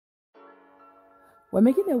We're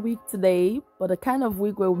making a wig today, but the kind of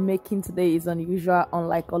wig we're making today is unusual,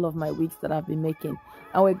 unlike all of my wigs that I've been making.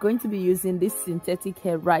 And we're going to be using this synthetic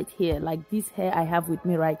hair right here, like this hair I have with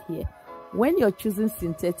me right here. When you're choosing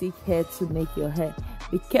synthetic hair to make your hair,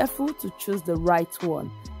 be careful to choose the right one.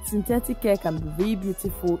 Synthetic hair can be really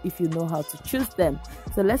beautiful if you know how to choose them.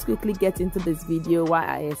 So let's quickly get into this video while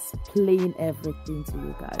I explain everything to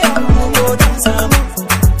you guys.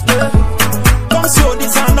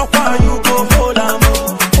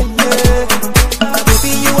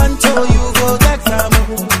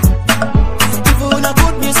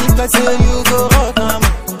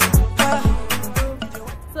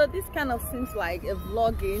 So this kind of seems like a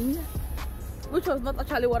vlogging, which was not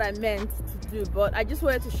actually what I meant to do, but I just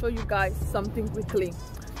wanted to show you guys something quickly.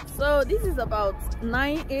 So this is about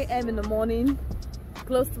 9 a.m. in the morning,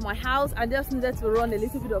 close to my house. I just needed to run a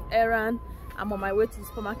little bit of errand. I'm on my way to the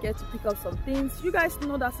supermarket to pick up some things. You guys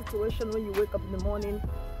know that situation when you wake up in the morning,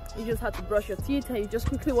 you just have to brush your teeth and you just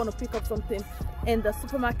quickly want to pick up something in the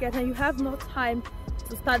supermarket and you have no time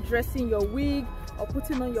to start dressing your wig or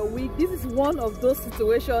putting on your wig. This is one of those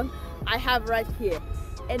situations I have right here,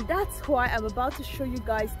 and that's why I'm about to show you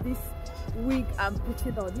guys this wig I'm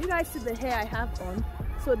putting on. You guys see the hair I have on?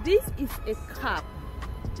 So this is a cap.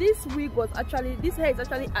 This wig was actually, this hair is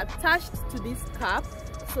actually attached to this cap.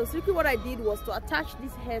 So simply what I did was to attach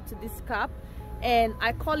this hair to this cap, and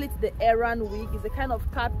I call it the errand wig. It's a kind of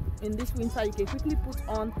cap in this winter you can quickly put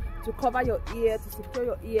on to cover your ear, to secure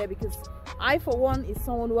your ear, because I for one is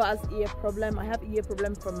someone who has ear problem. I have ear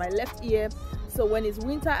problem from my left ear, so when it's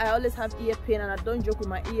winter I always have ear pain and I don't joke with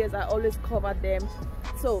my ears. I always cover them.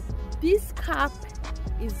 So this cap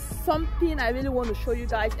is something I really want to show you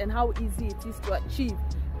guys and how easy it is to achieve.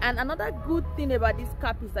 And another good thing about this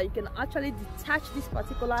cap is that you can actually detach this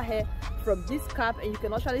particular hair from this cap and you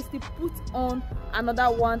can actually still put on another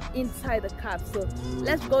one inside the cap. So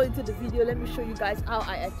let's go into the video. Let me show you guys how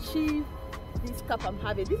I achieve this cap I'm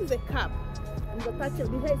having. This is a cap and the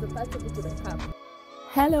hair is attachable to the cap.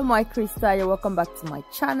 Hello my Krista, you're welcome back to my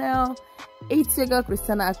channel. It's your girl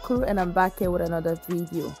Christiana Akuru and I'm back here with another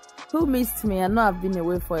video. Who missed me? I know I've been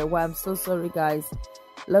away for a while. I'm so sorry guys.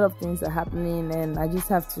 A lot of things are happening and I just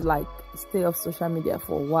have to like stay off social media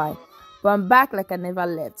for a while, but I'm back like I never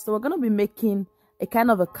left. So we're gonna be making a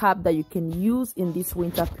kind of a cap that you can use in this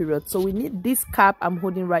winter period. So we need this cap I'm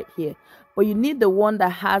holding right here, but you need the one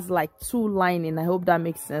that has like two lining. I hope that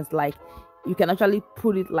makes sense. Like you can actually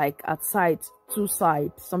put it like at sides, two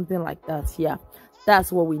sides, something like that. Yeah,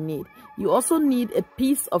 that's what we need. You also need a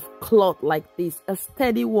piece of cloth like this, a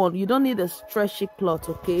steady one. You don't need a stretchy cloth,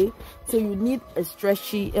 okay? So you need a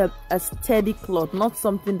stretchy, a steady cloth, not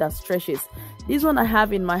something that stretches. This one I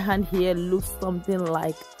have in my hand here looks something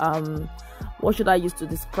like, what should I use to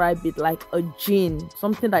describe it? Like a jean,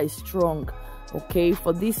 something that is strong, okay?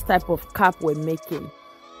 For this type of cap we're making.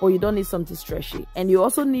 Or you don't need something stretchy. And you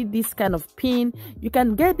also need this kind of pin. You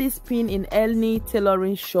can get this pin in any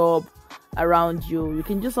tailoring shop around you. You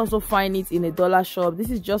can just also find it in a dollar shop. This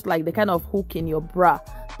is just like the kind of hook in your bra,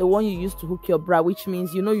 the one you use to hook your bra, which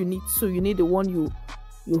means you know you need two. You need the one you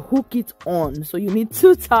hook it on. So you need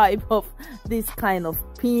two type of this kind of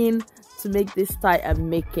pin to make this style I'm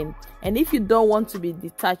making. And if you don't want to be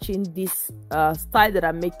detaching this style that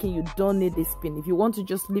I'm making, you don't need this pin. If you want to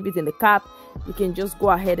just leave it in the cap, you can just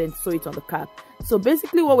go ahead and sew it on the cap. So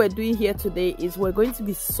basically what we're doing here today is we're going to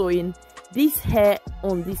be sewing this hair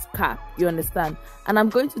on this cap, you understand? And I'm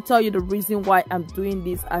going to tell you the reason why I'm doing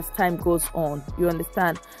this as time goes on, you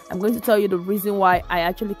understand? I'm going to tell you the reason why I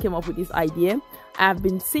actually came up with this idea. I've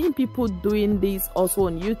been seeing people doing this also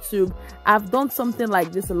on YouTube. I've done something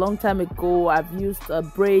like this a long time ago. I've used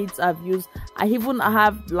braids, I even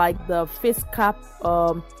have like the face cap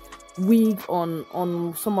wig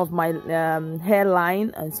on some of my hairline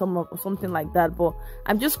and something like that, but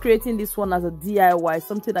I'm just creating this one as a DIY,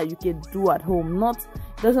 something that you can do at home. It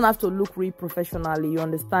doesn't have to look really professionally, you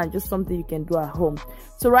understand? Just something you can do at home.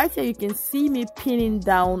 So right here you can see me pinning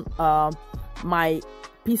down my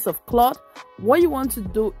piece of cloth. What you want to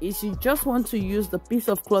do is you just want to use the piece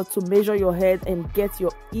of cloth to measure your head and get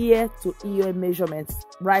your ear to ear measurements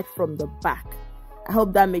right from the back. I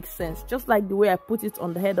hope that makes sense. Just like the way I put it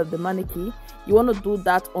on the head of the mannequin, you want to do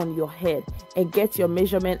that on your head and get your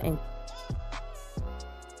measurement. And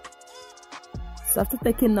so after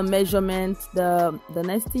taking the measurement, the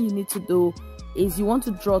next thing you need to do is you want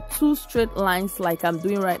to draw two straight lines like I'm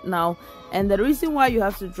doing right now. And the reason why you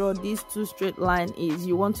have to draw these two straight lines is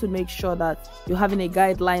you want to make sure that you're having a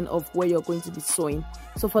guideline of where you're going to be sewing.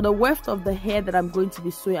 So for the weft of the hair that I'm going to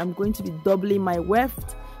be sewing, I'm going to be doubling my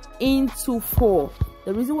weft into 4.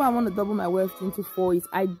 The reason why I want to double my weft into 4 is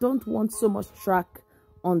I don't want so much track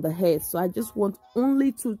on the hair, so I just want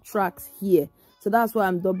only 2 tracks here. So that's why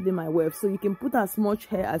I'm doubling my weft. So you can put as much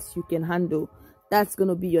hair as you can handle. That's going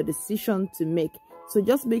to be your decision to make. So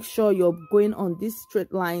just make sure you're going on these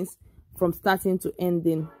straight lines from starting to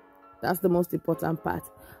ending. That's the most important part.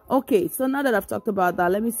 Okay, so now that I've talked about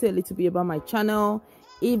that, let me say a little bit about my channel.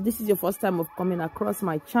 If this is your first time of coming across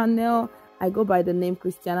my channel, I go by the name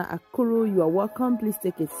Christiana Akuru. You are welcome. Please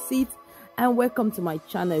take a seat and welcome to my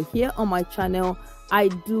channel. Here on my channel, I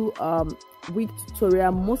do wig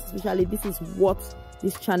tutorial. Most especially, this is what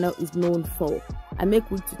this channel is known for. I make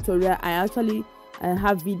wig tutorial. I actually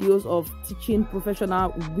have videos of teaching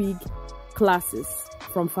professional wig classes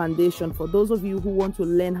from foundation. For those of you who want to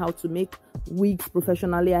learn how to make wigs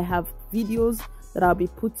professionally, I have videos that I'll be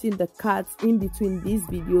putting the cards in between these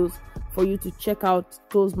videos for you to check out.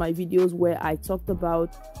 Those my videos where I talked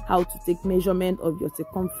about how to take measurement of your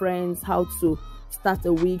circumference, how to start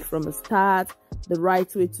a wig from a start, the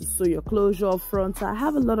right way to sew your closure front. So I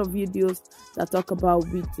have a lot of videos that talk about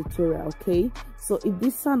wig tutorial. Okay, so if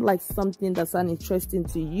this sounds like something that sounds interesting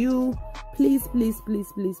to you, please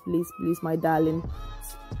my darling,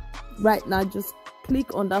 right now just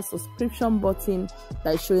click on that subscription button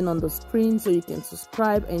that is showing on the screen so you can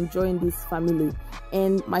subscribe and join this family.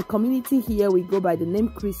 And my community here, we go by the name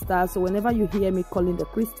Krista. So whenever you hear me calling the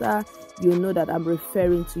Krista, you know that I'm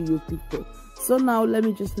referring to you people. So now let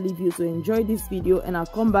me just leave you to enjoy this video, and I'll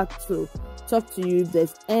come back to talk to you if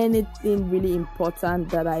there's anything really important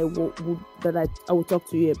that I will talk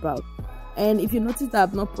to you about. And if you notice that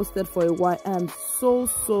I've not posted for a while, I'm so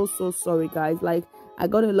sorry guys. Like, I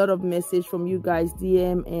got a lot of message from you guys,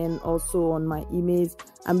 DM and also on my emails.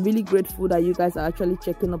 I'm really grateful that you guys are actually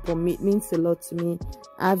checking up on me. It means a lot to me.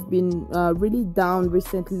 I've been really down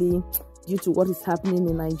recently due to what is happening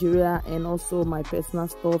in Nigeria and also my personal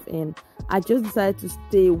stuff, and I just decided to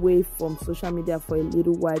stay away from social media for a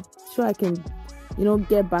little while so I can, you know,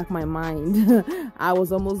 get back my mind. I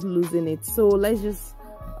was almost losing it. So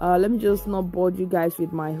let me just not bore you guys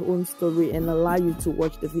with my own story and allow you to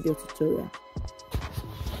watch the video tutorial.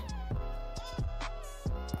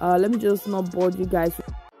 Let me just not bore you guys.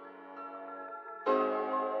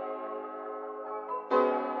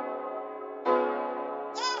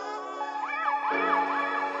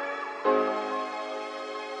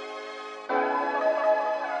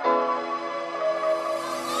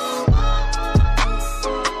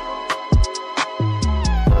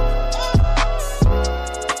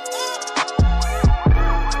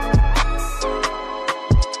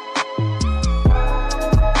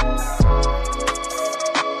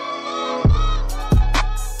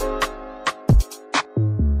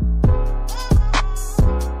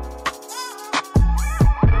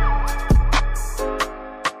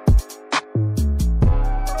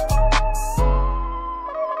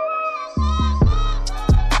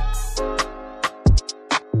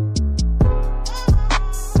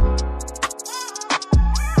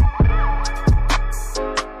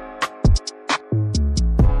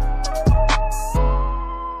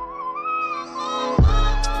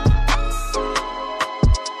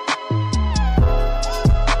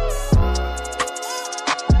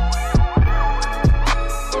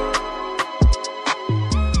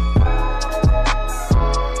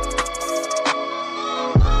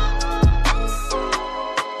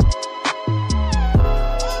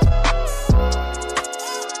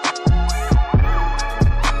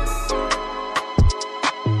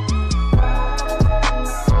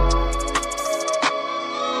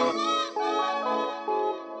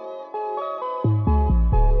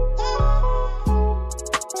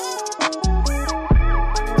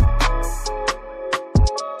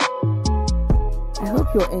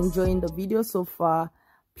 You're enjoying the video so far.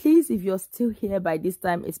 Please, if you're still here by this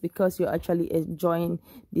time, it's because you're actually enjoying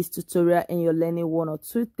this tutorial and you're learning 1 or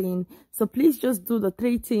 2 things. So please just do the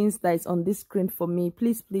 3 things that is on this screen for me.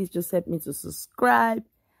 Please just help me to subscribe,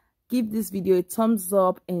 give this video a thumbs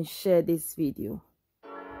up, and share this video.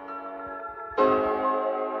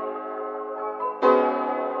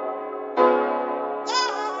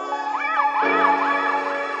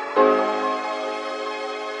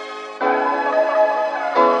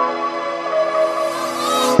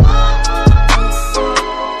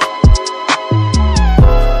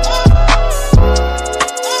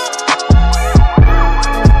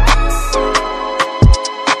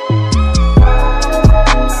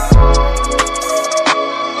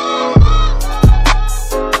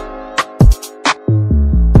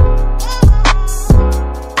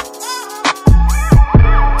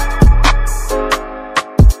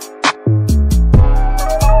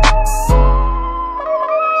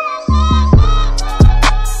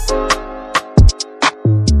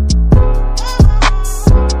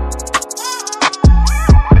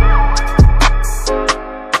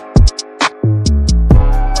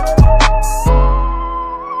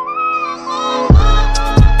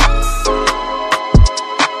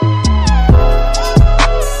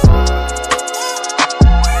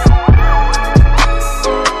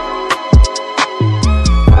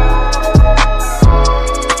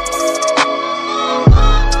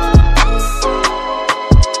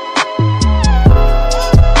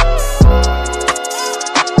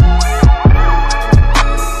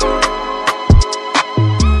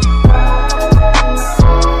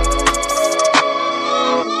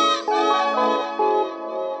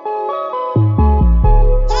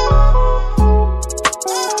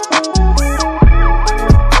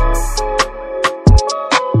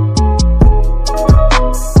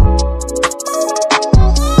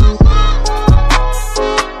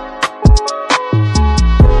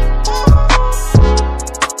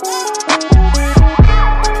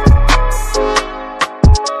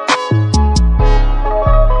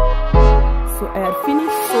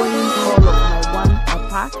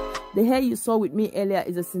 saw with me earlier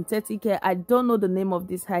is a synthetic hair. I don't know the name of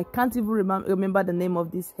this hair. I can't even remember the name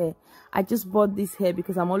of this hair. I just bought this hair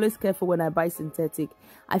because I'm always careful when I buy synthetic.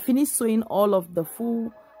 I finished sewing all of the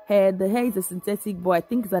full hair. The hair is a synthetic, but I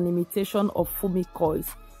think it's an imitation of Fumi coils.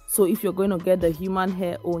 So if you're going to get the human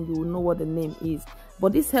hair on, you will know what the name is.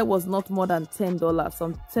 But this hair was not more than $10,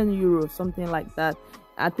 some 10 euros, something like that.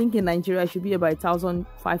 I think in Nigeria it should be about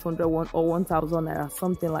 1,500 or 1,000 naira,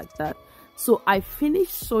 something like that. So I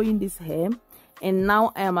finished sewing this hair, and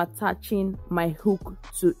now I am attaching my hook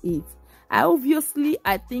to it.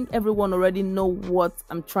 I think everyone already know what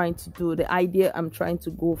I'm trying to do, the idea I'm trying to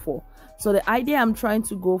go for. So the idea I'm trying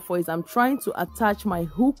to go for is I'm trying to attach my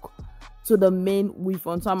hook to the main weave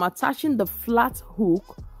on. So I'm attaching the flat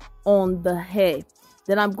hook on the hair.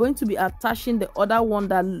 Then I'm going to be attaching the other one,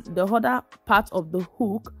 the other part of the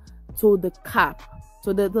hook to the cap,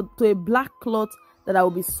 to a black cloth that I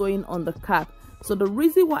will be sewing on the cap. So the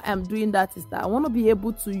reason why I'm doing that is that I want to be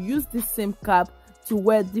able to use this same cap to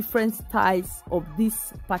wear different styles of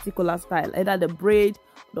this particular style, either the braid,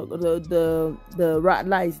 the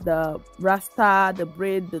rasta, the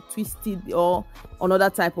braid, the twisted, or another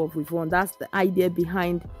type of weave on. That's the idea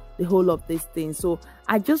behind the whole of this thing. So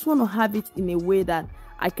I just want to have it in a way that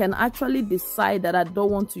I can actually decide that I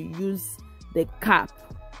don't want to use the cap.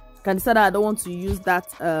 I can decide that I don't want to use that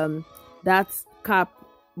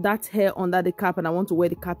that hair under the cap, and I want to wear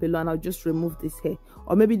the cap alone. I'll just remove this hair.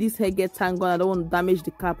 Or maybe this hair gets tangled, I don't want to damage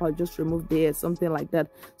the cap, I'll just remove the hair, something like that.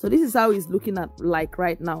 So this is how it's looking like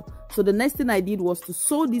right now. So the next thing I did was to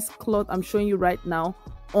sew this cloth I'm showing you right now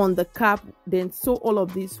on the cap, then sew all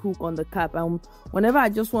of this hook on the cap. And whenever I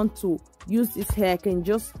just want to use this hair, I can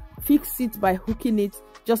just fix it by hooking it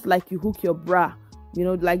just like you hook your bra, you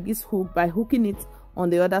know, like this hook, by hooking it on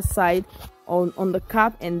the other side on the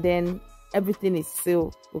cap, and then everything is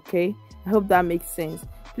sealed. Okay, I hope that makes sense.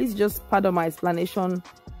 Please just pardon my explanation.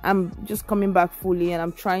 I'm just coming back fully, and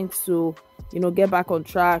I'm trying to, you know, get back on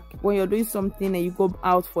track. When you're doing something and you go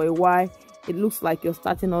out for a while, it looks like you're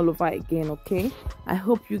starting all over again. Okay, I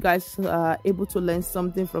hope you guys are able to learn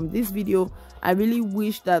something from this video. I really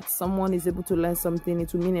wish that someone is able to learn something.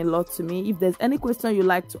 It will mean a lot to me. If there's any question you'd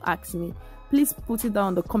like to ask me, please put it down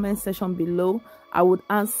in the comment section below. I would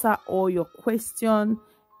answer all your questions.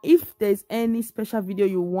 If there's any special video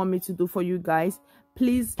you want me to do for you guys,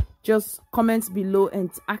 please just comment below and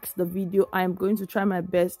ask the video. I am going to try my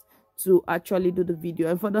best to actually do the video.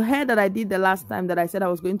 And for the hair that I did the last time that I said I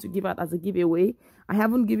was going to give out as a giveaway, I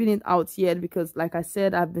haven't given it out yet because, like I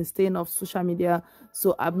said, I've been staying off social media,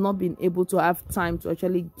 so I've not been able to have time to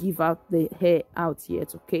actually give out the hair out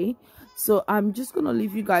yet. Okay, so I'm just gonna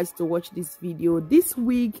leave you guys to watch this video. This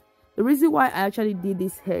week, the reason why I actually did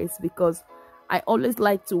this hair is because I always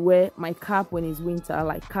like to wear my cap when it's winter,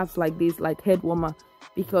 like caps like this, like head warmer,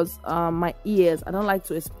 because my ears, I don't like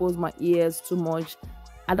to expose my ears too much.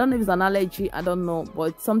 I don't know if it's an allergy, I don't know, but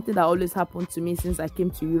it's something that always happened to me since I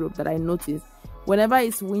came to Europe, that I noticed whenever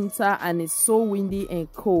it's winter and it's so windy and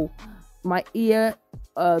cold, my ear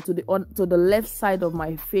to the left side of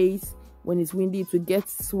my face, when it's windy, it will get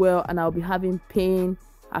swell and I'll be having pain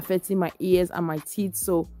affecting my ears and my teeth.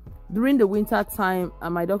 So during the winter time,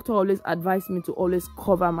 my doctor always advised me to always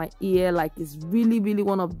cover my ear. Like, it's really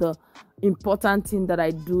one of the important things that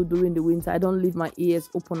I do during the winter. I don't leave my ears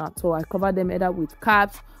open at all. I cover them either with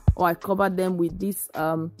caps, or I cover them with this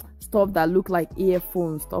stuff that look like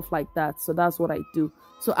earphones, stuff like that. So that's what I do.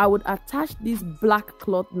 So I would attach this black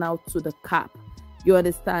cloth now to the cap, you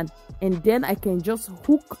understand, and then I can just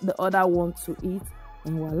hook the other one to it,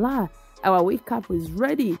 and voila, our wig cap is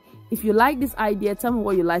ready. If you like this idea, tell me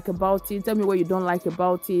what you like about it, tell me what you don't like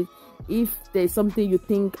about it. If there's something you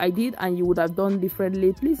think I did and you would have done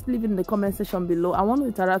differently, please leave it in the comment section below. I want to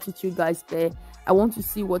interact with you guys there. I want to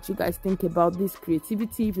see what you guys think about this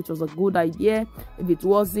creativity, if it was a good idea, if it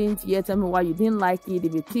wasn't, yeah, tell me why you didn't like it,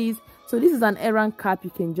 if it is. So this is an errand cap you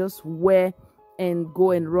can just wear and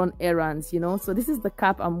go and run errands, you know. So this is the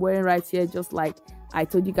cap I'm wearing right here, just like I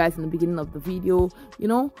told you guys in the beginning of the video. You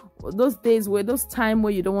know, those days where, those time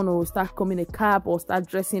where you don't want to start combing a cap or start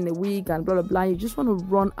dressing a wig and blah blah blah, you just want to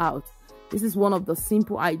run out. This is one of the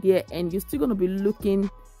simple idea, and you're still going to be looking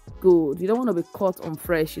good. You don't want to be caught on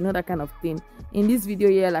fresh, you know, that kind of thing. In this video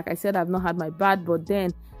here, like I said, I've not had my bath, but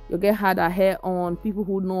then you'll get harder hair on. People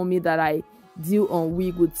who know me that I deal on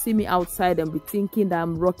wig would see me outside and be thinking that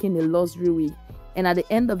I'm rocking a luxury wig. And at the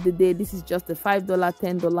end of the day, this is just a $5,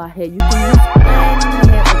 $10 hair. You can use any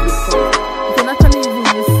hair of your choice.